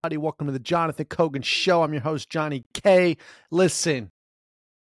Welcome to the Jonathan Kogan Show. I'm your host, Johnny K. Listen,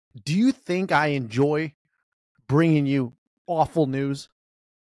 do you think I enjoy bringing you awful news?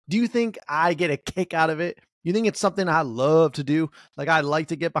 Do you think I get a kick out of it? You think it's something I love to do? Like I like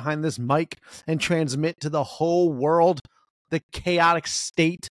to get behind this mic and transmit to the whole world the chaotic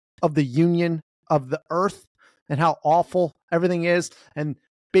state of the union of the earth and how awful everything is. And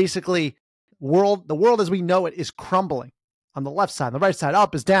basically, the world as we know it is crumbling. On the left side, on the right side,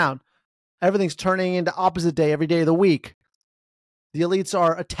 up is down. Everything's turning into opposite day every day of the week. The elites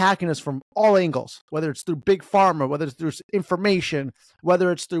are attacking us from all angles, whether it's through big pharma, whether it's through information,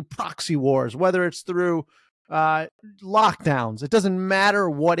 whether it's through proxy wars, whether it's through lockdowns. It doesn't matter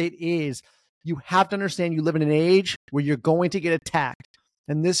what it is. You have to understand you live in an age where you're going to get attacked.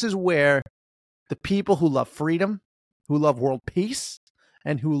 And this is where the people who love freedom, who love world peace,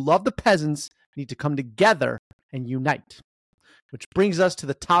 and who love the peasants need to come together and unite. Which brings us to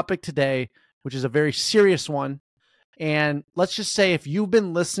the topic today, which is a very serious one. And let's just say if you've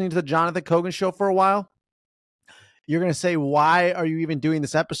been listening to the Jonathan Kogan Show for a while, you're going to say, why are you even doing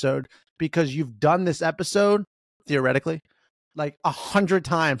this episode? Because you've done this episode, theoretically, like 100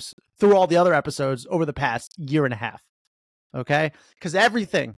 times through all the other episodes over the past year and a half. Okay? Because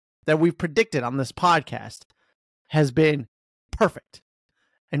everything that we've predicted on this podcast has been perfect.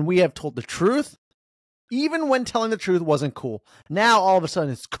 And we have told the truth. Even when telling the truth wasn't cool. Now, all of a sudden,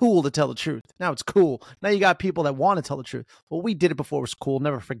 it's cool to tell the truth. Now it's cool. Now you got people that want to tell the truth. Well, we did it before it was cool.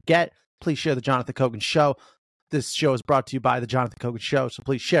 Never forget. Please share the Jonathan Kogan Show. This show is brought to you by the Jonathan Kogan Show, so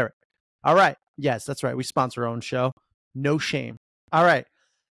please share it. All right. Yes, that's right. We sponsor our own show. No shame. All right.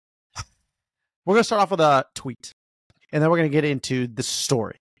 We're going to start off with a tweet. And then we're going to get into the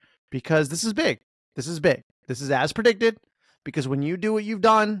story. Because this is big. This is big. This is as predicted. Because when you do what you've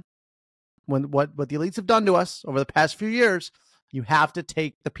done, what the elites have done to us over the past few years, you have to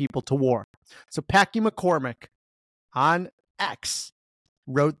take the people to war. So Packy McCormick on X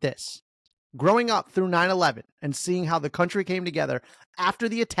wrote this. Growing up through 9/11 and seeing how the country came together after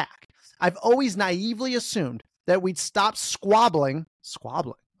the attack, I've always naively assumed that we'd stop squabbling.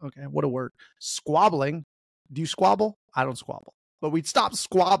 Squabbling. Okay, what a word. Squabbling. Do you squabble? I don't squabble. But we'd stop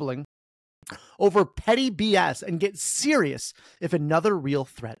squabbling over petty BS and get serious if another real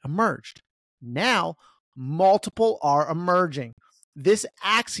threat emerged. Now, multiple are emerging. This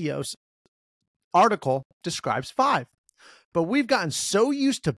Axios article describes 5. But we've gotten so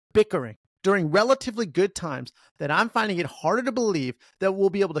used to bickering during relatively good times that I'm finding it harder to believe that we'll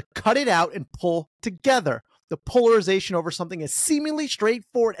be able to cut it out and pull together. The polarization over something as seemingly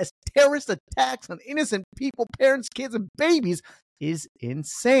straightforward as terrorist attacks on innocent people, parents, kids, and babies is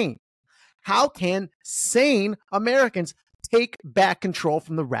insane. How can sane Americans take back control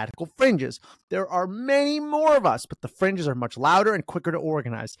from the radical fringes? There are many more of us, but the fringes are much louder and quicker to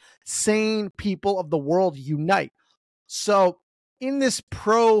organize. Sane people of the world unite. So in this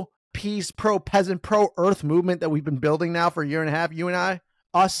pro-peace, pro-peasant, pro-earth movement that we've been building now for a year and a half, you and I,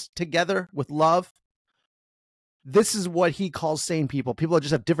 us together with love, this is what he calls sane people. People that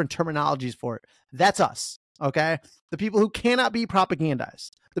just have different terminologies for it. That's us, okay? The people who cannot be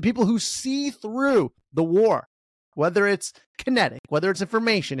propagandized. The people who see through the war. Whether it's kinetic, whether it's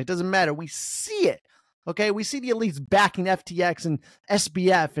information, it doesn't matter. We see it, okay? We see the elites backing FTX and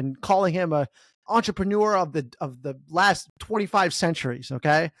SBF and calling him a entrepreneur of the last 25 centuries,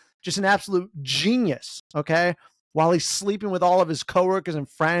 okay? Just an absolute genius, okay? While he's sleeping with all of his coworkers and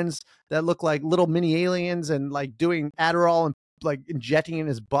friends that look like little mini aliens and like doing Adderall and like injecting in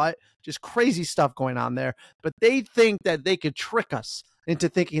his butt. Just crazy stuff going on there. But they think that they could trick us into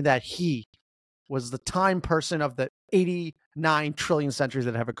thinking that he was the time person of the 89 trillion centuries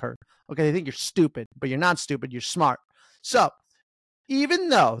that have occurred. Okay, they think you're stupid, but you're not stupid, you're smart. So, even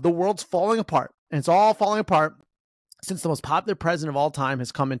though the world's falling apart, and it's all falling apart since the most popular president of all time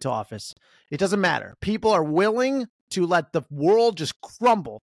has come into office, it doesn't matter. People are willing to let the world just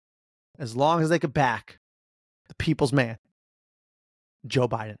crumble as long as they could back the people's man, Joe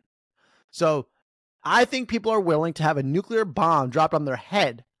Biden. So, I think people are willing to have a nuclear bomb dropped on their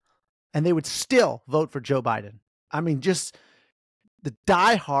head and they would still vote for Joe Biden. I mean, just the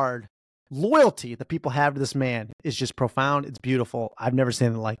diehard loyalty that people have to this man is just profound. It's beautiful. I've never seen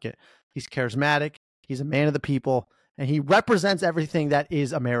anything like it. He's charismatic. He's a man of the people. And he represents everything that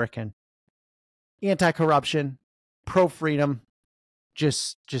is American. Anti-corruption, pro-freedom,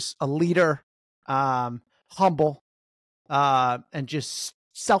 just a leader, humble, and just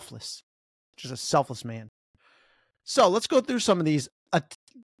selfless. Just a selfless man. So let's go through some of these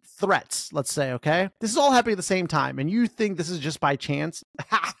threats, let's say, okay? This is all happening at the same time, and you think this is just by chance?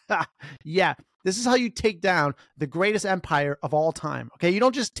 Yeah, This is how you take down the greatest empire of all time. Okay, you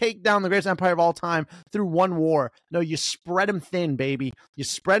don't just take down the greatest empire of all time through one war. No, you spread them thin, baby. You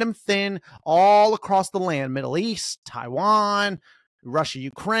spread them thin all across the land, Middle East, Taiwan, Russia,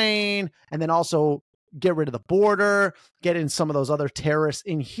 Ukraine, and then also get rid of the border, get in some of those other terrorists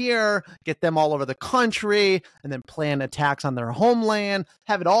in here, get them all over the country, and then plan attacks on their homeland,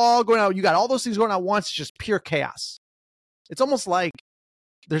 have it all going out. You got all those things going on at once. It's just pure chaos. It's almost like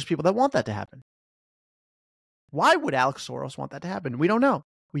there's people that want that to happen. Why would Alex Soros want that to happen? We don't know.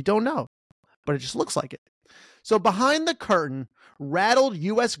 We don't know, but it just looks like it. So behind the curtain, rattled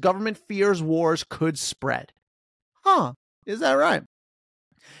U.S. government fears wars could spread. Huh, is that right?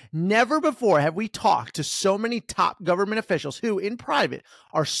 Never before have we talked to so many top government officials who, in private,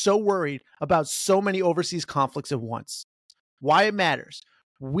 are so worried about so many overseas conflicts at once. Why it matters.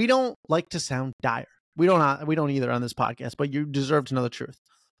 We don't like to sound dire. We don't either on this podcast, but you deserve to know the truth.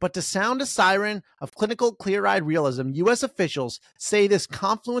 But to sound a siren of clinical, clear-eyed realism, U.S. officials say this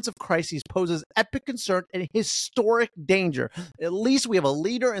confluence of crises poses epic concern and historic danger. At least we have a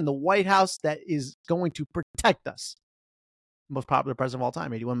leader in the White House that is going to protect us. Most popular president of all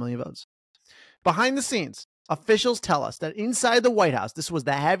time, 81 million votes. Behind the scenes, officials tell us that inside the White House, this was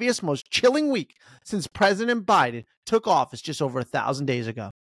the heaviest, most chilling week since President Biden took office just over 1,000 days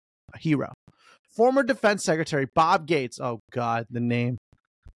ago. A hero. Former Defense Secretary Bob Gates, oh God, the name.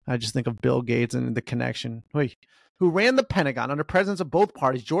 I just think of Bill Gates and the connection. Who ran the Pentagon under presidents of both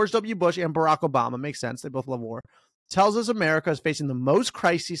parties, George W. Bush and Barack Obama. Makes sense. They both love war. Tells us America is facing the most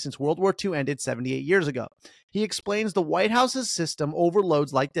crises since World War II ended 78 years ago. He explains the White House's system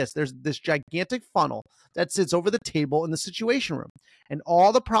overloads like this. There's this gigantic funnel that sits over the table in the Situation Room. And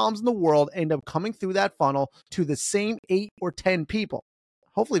all the problems in the world end up coming through that funnel to the same 8 or 10 people.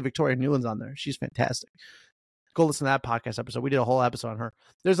 Hopefully Victoria Newland's on there. She's fantastic. Go listen to that podcast episode. We did a whole episode on her.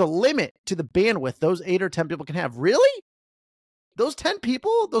 There's a limit to the bandwidth those 8 or 10 people can have. Really? Those 10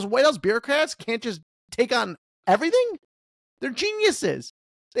 people, those White House bureaucrats can't just take on everything? They're geniuses.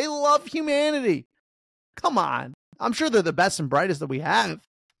 They love humanity. Come on. I'm sure they're the best and brightest that we have.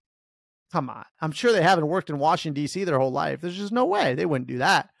 Come on. I'm sure they haven't worked in Washington, D.C. their whole life. There's just no way they wouldn't do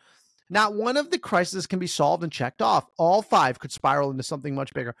that. Not one of the crises can be solved and checked off. All 5 could spiral into something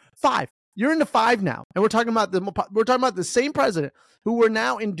much bigger. 5. You're into 5 now. And we're talking about the same president who we're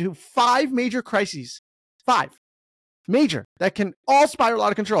now into 5 major crises. 5. Major. That can all spiral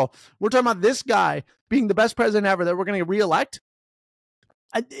out of control. We're talking about this guy being the best president ever that we're going to reelect.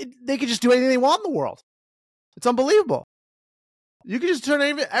 They could just do anything they want in the world. It's unbelievable. You could just turn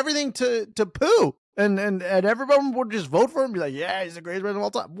everything to poo. And everyone would just vote for him and be like, yeah, he's the greatest president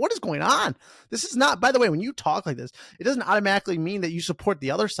of all time. What is going on? This is not, by the way, when you talk like this, it doesn't automatically mean that you support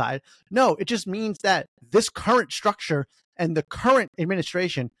the other side. No, it just means that this current structure and the current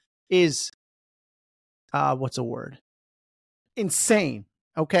administration is, what's a word? Insane.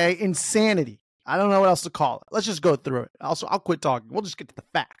 Okay? Insanity. I don't know what else to call it. Let's just go through it. Also, I'll quit talking. We'll just get to the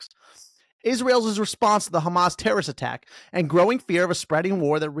facts. Israel's response to the Hamas terrorist attack and growing fear of a spreading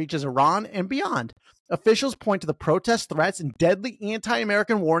war that reaches Iran and beyond. Officials point to the protest threats and deadly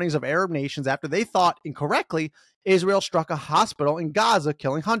anti-American warnings of Arab nations after they thought, incorrectly, Israel struck a hospital in Gaza,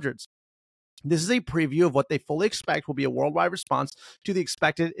 killing hundreds. This is a preview of what they fully expect will be a worldwide response to the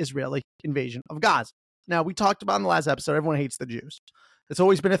expected Israeli invasion of Gaza. Now, we talked about in the last episode, everyone hates the Jews. It's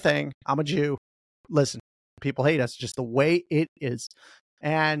always been a thing. I'm a Jew. Listen, people hate us, just the way it is.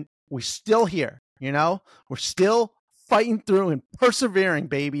 And we're still here, you know? We're still fighting through and persevering,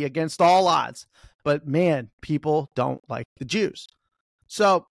 baby, against all odds. But man, people don't like the Jews.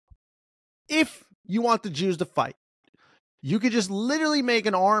 So if you want the Jews to fight, you could just literally make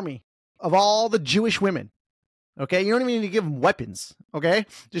an army of all the Jewish women. Okay? You don't even need to give them weapons. Okay?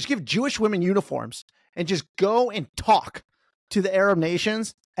 Just give Jewish women uniforms and just go and talk to the Arab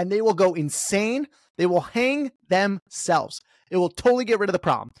nations, and they will go insane. They will hang themselves. It will totally get rid of the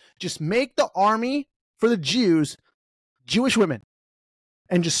problem. Just make the army for the Jews, Jewish women,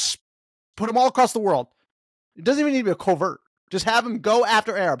 and just put them all across the world. It doesn't even need to be a covert. Just have them go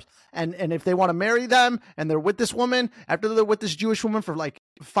after Arabs. And if they want to marry them and they're with this woman, after they're with this Jewish woman for like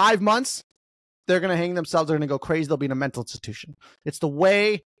 5 months, they're going to hang themselves. They're going to go crazy. They'll be in a mental institution. It's the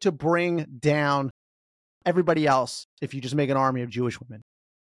way to bring down everybody else if you just make an army of Jewish women.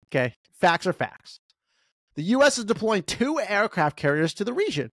 Okay? Facts are facts. The U.S. is deploying 2 aircraft carriers to the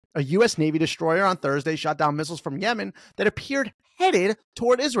region. A U.S. Navy destroyer on Thursday shot down missiles from Yemen that appeared headed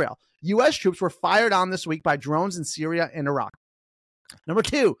toward Israel. U.S. troops were fired on this week by drones in Syria and Iraq. Number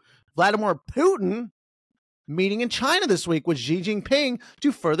 2, Vladimir Putin meeting in China this week with Xi Jinping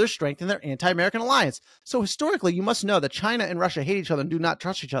to further strengthen their anti-American alliance. So historically, you must know that China and Russia hate each other and do not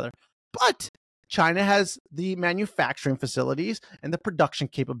trust each other. But China has the manufacturing facilities and the production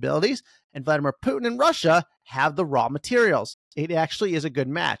capabilities, and Vladimir Putin and Russia have the raw materials. It actually is a good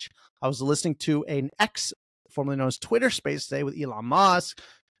match. I was listening to an X, formerly known as Twitter Space today, with Elon Musk,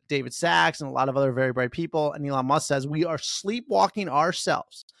 David Sachs, and a lot of other very bright people. And Elon Musk says we are sleepwalking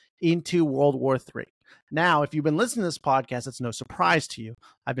ourselves into World War III. Now, if you've been listening to this podcast, it's no surprise to you.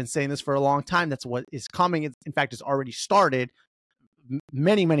 I've been saying this for a long time. That's what is coming. In fact, it's already started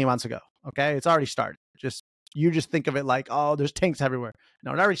many, many months ago. Okay, it's already started. You just think of it like, oh, there's tanks everywhere.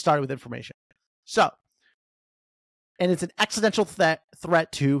 No, it already started with information. So, and it's an existential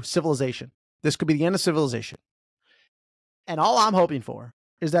threat to civilization. This could be the end of civilization. And all I'm hoping for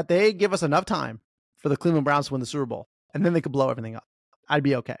is that they give us enough time for the Cleveland Browns to win the Super Bowl, and then they could blow everything up. I'd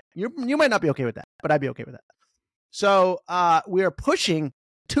be okay. You might not be okay with that, but I'd be okay with that. So we are pushing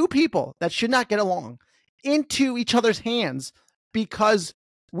two people that should not get along into each other's hands because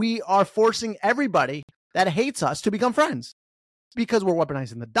we are forcing everybody that hates us to become friends because we're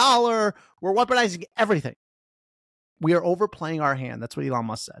weaponizing the dollar. We're weaponizing everything. We are overplaying our hand. That's what Elon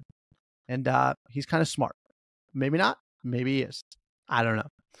Musk said. And he's kind of smart. Maybe not. Maybe he is. I don't know.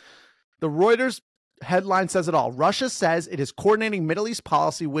 The Reuters headline says it all. Russia says it is coordinating Middle East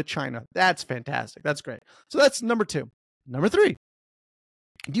policy with China. That's fantastic. That's great. So that's number 2. Number 3.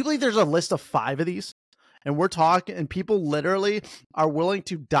 Do you believe there's a list of 5 of these? And we're talking, and people literally are willing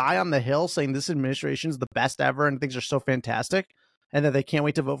to die on the hill saying this administration is the best ever and things are so fantastic and that they can't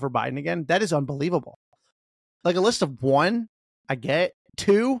wait to vote for Biden again. That is unbelievable. Like a list of 1, I get.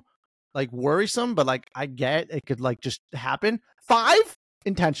 2, like worrisome, but like I get it could like just happen. 5,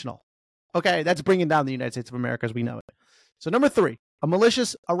 intentional. Okay, that's bringing down the United States of America as we know it. So number 3, a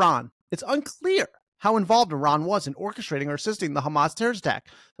malicious Iran. It's unclear how involved Iran was in orchestrating or assisting the Hamas terrorist attack.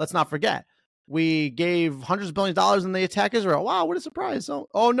 Let's not forget. We gave hundreds of billions of dollars and they attack Israel. Wow, what a surprise.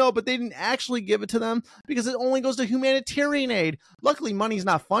 Oh no, but they didn't actually give it to them because it only goes to humanitarian aid. Luckily, money's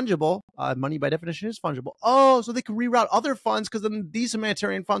not fungible. Money by definition is fungible. Oh, so they can reroute other funds because then these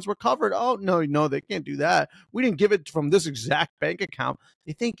humanitarian funds were covered. Oh, no, they can't do that. We didn't give it from this exact bank account.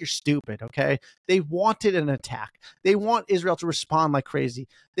 They think you're stupid, okay? They wanted an attack. They want Israel to respond like crazy.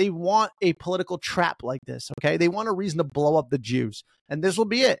 They want a political trap like this, okay? They want a reason to blow up the Jews. And this will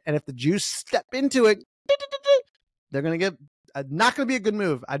be it. And if the Jews step into it, they're going to get not going to be a good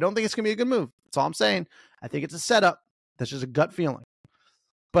move. I don't think it's going to be a good move. That's all I'm saying. I think it's a setup. That's just a gut feeling.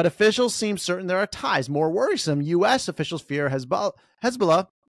 But officials seem certain there are ties. More worrisome, U.S. officials fear Hezbollah,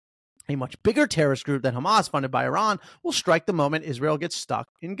 a much bigger terrorist group than Hamas funded by Iran, will strike the moment Israel gets stuck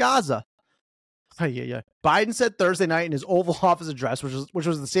in Gaza. Biden said Thursday night in his Oval Office address, which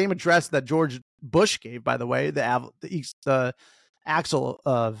was the same address that George Bush gave, by the way, the axle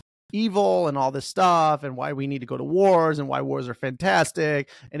of evil and all this stuff and why we need to go to wars and why wars are fantastic.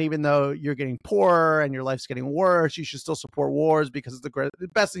 And even though you're getting poorer and your life's getting worse, you should still support wars because it's the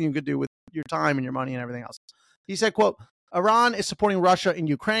best thing you could do with your time and your money and everything else. He said, quote, Iran is supporting Russia in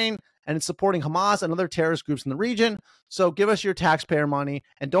Ukraine and it's supporting Hamas and other terrorist groups in the region. So give us your taxpayer money.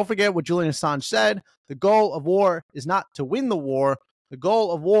 And don't forget what Julian Assange said. The goal of war is not to win the war. The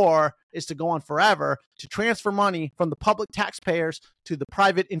goal of war is to go on forever, to transfer money from the public taxpayers to the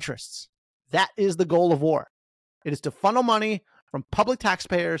private interests. That is the goal of war. It is to funnel money from public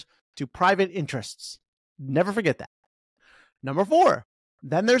taxpayers to private interests. Never forget that. Number 4,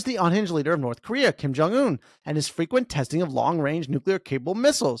 then there's the unhinged leader of North Korea, Kim Jong-un, and his frequent testing of long-range nuclear-capable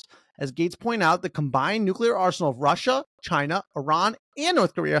missiles. As Gates point out, the combined nuclear arsenal of Russia, China, Iran, and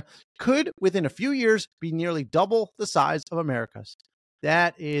North Korea could, within a few years, be nearly double the size of America's.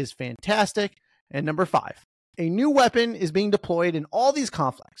 That is fantastic. And number 5, a new weapon is being deployed in all these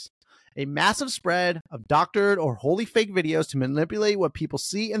conflicts. A massive spread of doctored or wholly fake videos to manipulate what people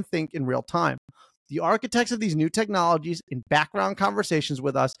see and think in real time. The architects of these new technologies in background conversations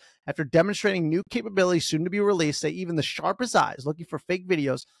with us after demonstrating new capabilities soon to be released say even the sharpest eyes looking for fake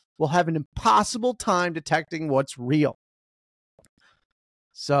videos will have an impossible time detecting what's real.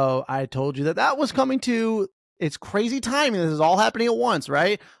 So I told you that was coming to. It's crazy timing. This is all happening at once,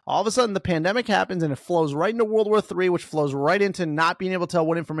 right? All of a sudden, the pandemic happens and it flows right into World War III, which flows right into not being able to tell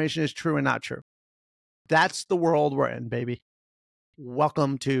what information is true and not true. That's the world we're in, baby.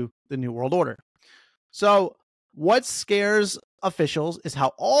 Welcome to the New World Order. So what scares officials is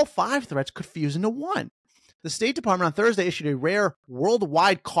how all 5 threats could fuse into one. The State Department on Thursday issued a rare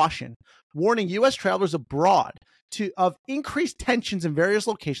worldwide caution, warning U.S. travelers abroad of increased tensions in various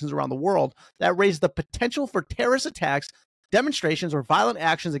locations around the world that raise the potential for terrorist attacks, demonstrations, or violent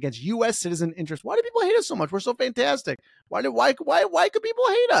actions against U.S. citizen interests. Why do people hate us so much? We're so fantastic. Why could people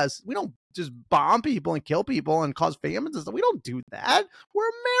hate us? We don't just bomb people and kill people and cause famines. We don't do that. We're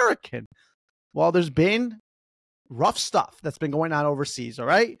American. Well, there's been rough stuff that's been going on overseas, all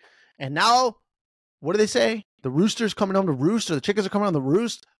right? And now, what do they say? The rooster's coming home to roost, or the chickens are coming home to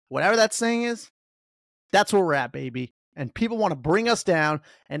roost. Whatever that saying is, that's where we're at, baby. And people want to bring us down.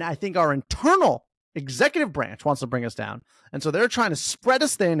 And I think our internal executive branch wants to bring us down. And so they're trying to spread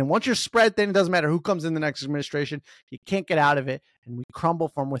us thin. And once you're spread thin, it doesn't matter who comes in the next administration. You can't get out of it. And we crumble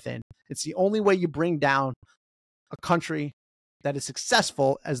from within. It's the only way you bring down a country that is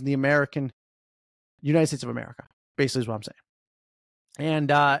successful as the United States of America, basically is what I'm saying.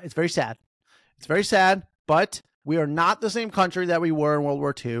 And it's very sad. It's very sad, but we are not the same country that we were in World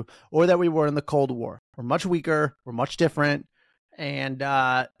War II or that we were in the Cold War. We're much weaker. We're much different. And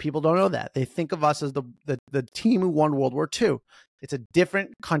people don't know that. They think of us as the team who won World War II. It's a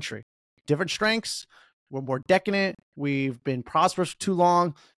different country, different strengths. We're more decadent. We've been prosperous for too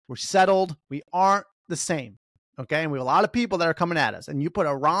long. We're settled. We aren't the same. Okay. And we have a lot of people that are coming at us. And you put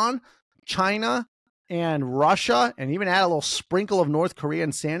Iran, China, and Russia, and even add a little sprinkle of North Korea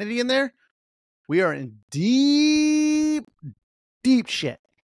insanity in there, we are in deep, deep shit.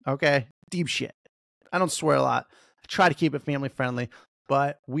 Okay? Deep shit. I don't swear a lot. I try to keep it family friendly,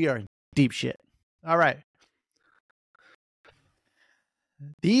 but we are in deep shit. All right.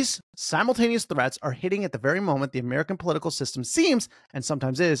 These simultaneous threats are hitting at the very moment the American political system seems, and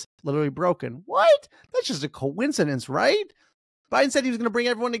sometimes is, literally broken. What? That's just a coincidence, right? Biden said he was going to bring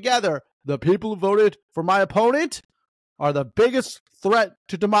everyone together. The people who voted for my opponent are the biggest threat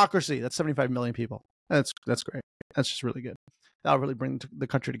to democracy. That's 75 million people. That's great. That's just really good. That'll really bring the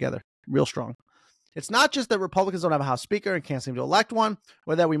country together real strong. It's not just that Republicans don't have a House Speaker and can't seem to elect one,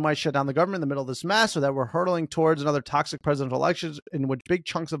 or that we might shut down the government in the middle of this mess, or that we're hurtling towards another toxic presidential election in which big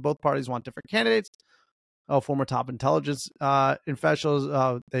chunks of both parties want different candidates. Former top intelligence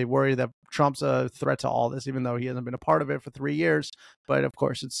officials, they worry that Trump's a threat to all this, even though he hasn't been a part of it for 3 years. But of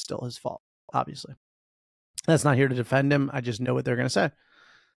course, it's still his fault, obviously. That's not here to defend him. I just know what they're going to say.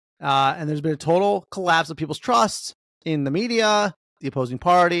 And there's been a total collapse of people's trust in the media, the opposing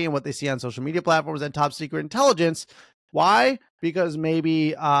party, and what they see on social media platforms and top secret intelligence. Why? Because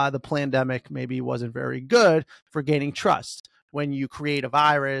maybe the pandemic maybe wasn't very good for gaining trust. When you create a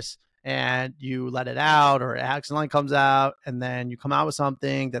virus and you let it out, or it accidentally comes out, and then you come out with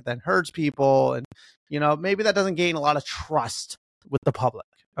something that then hurts people, and maybe that doesn't gain a lot of trust with the public.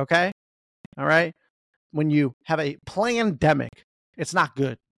 Okay, all right. When you have a pandemic, it's not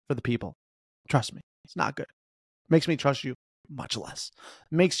good for the people. Trust me, it's not good. Makes me trust you much less.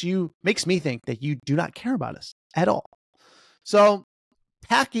 Makes me think that you do not care about us at all. So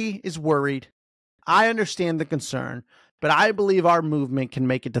Tacky is worried. I understand the concern, but I believe our movement can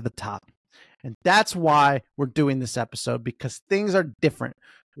make it to the top. And that's why we're doing this episode, because things are different.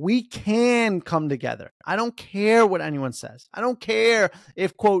 We can come together. I don't care what anyone says. I don't care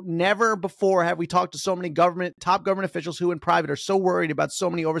if, quote, never before have we talked to so many top government officials who in private are so worried about so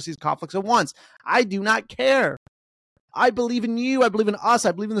many overseas conflicts at once. I do not care. I believe in you. I believe in us.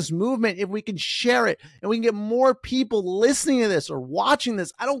 I believe in this movement. If we can share it and we can get more people listening to this or watching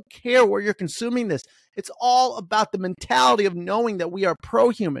this, I don't care where you're consuming this. It's all about the mentality of knowing that we are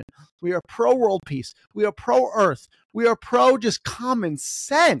pro-human. We are pro-world peace. We are pro-earth. We are pro just common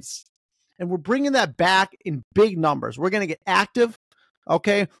sense. And we're bringing that back in big numbers. We're going to get active.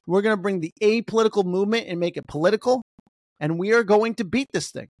 Okay. We're going to bring the apolitical movement and make it political. And we are going to beat this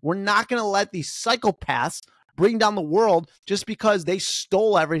thing. We're not going to let these psychopaths bring down the world just because they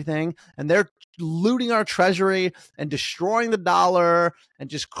stole everything and they're looting our treasury and destroying the dollar and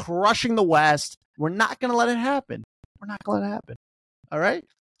just crushing the West. We're not going to let it happen. We're not going to let it happen. All right.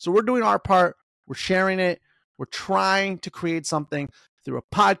 So we're doing our part. We're sharing it. We're trying to create something through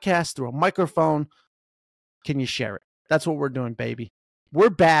a podcast, through a microphone. Can you share it? That's what we're doing, baby. We're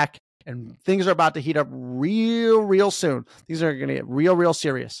back and things are about to heat up real soon. These are going to get real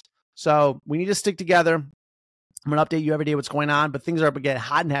serious. So we need to stick together. I'm going to update you every day what's going on, but things are going to get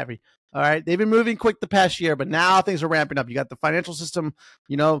hot and heavy. All right. They've been moving quick the past year, but now things are ramping up. You got the financial system,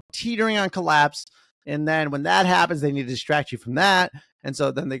 teetering on collapse. And then when that happens, they need to distract you from that. And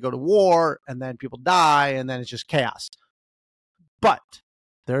so then they go to war and then people die and then it's just chaos. But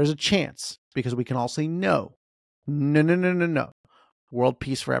there is a chance because we can all say no. No. World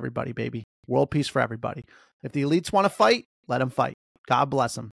peace for everybody, baby. World peace for everybody. If the elites want to fight, let them fight. God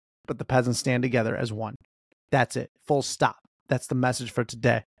bless them. But the peasants stand together as one. That's it. Full stop. That's the message for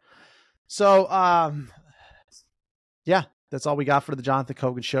today. So, yeah, that's all we got for the Jonathan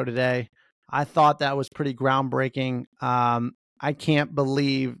Kogan show today. I thought that was pretty groundbreaking. I can't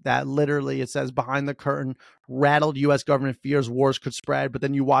believe that literally it says behind the curtain, rattled U.S. government fears wars could spread. But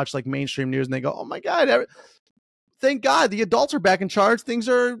then you watch like mainstream news and they go, oh my God, thank God the adults are back in charge. Things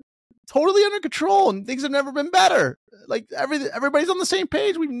are totally under control and things have never been better. Like everybody's on the same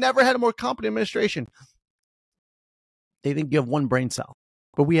page. We've never had a more competent administration. They think you have one brain cell,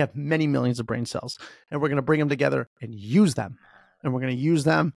 but we have many millions of brain cells, and we're going to bring them together and use them. And we're going to use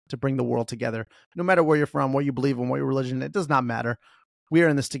them to bring the world together. No matter where you're from, what you believe in, what your religion, it does not matter. We are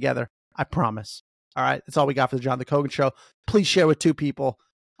in this together. I promise. All right. That's all we got for the John the Cogan Show. Please share with 2 people.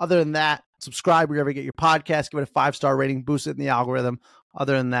 Other than that, subscribe wherever you get your podcast. Give it a 5-star rating. Boost it in the algorithm.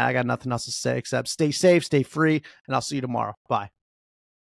 Other than that, I got nothing else to say except stay safe, stay free, and I'll see you tomorrow. Bye.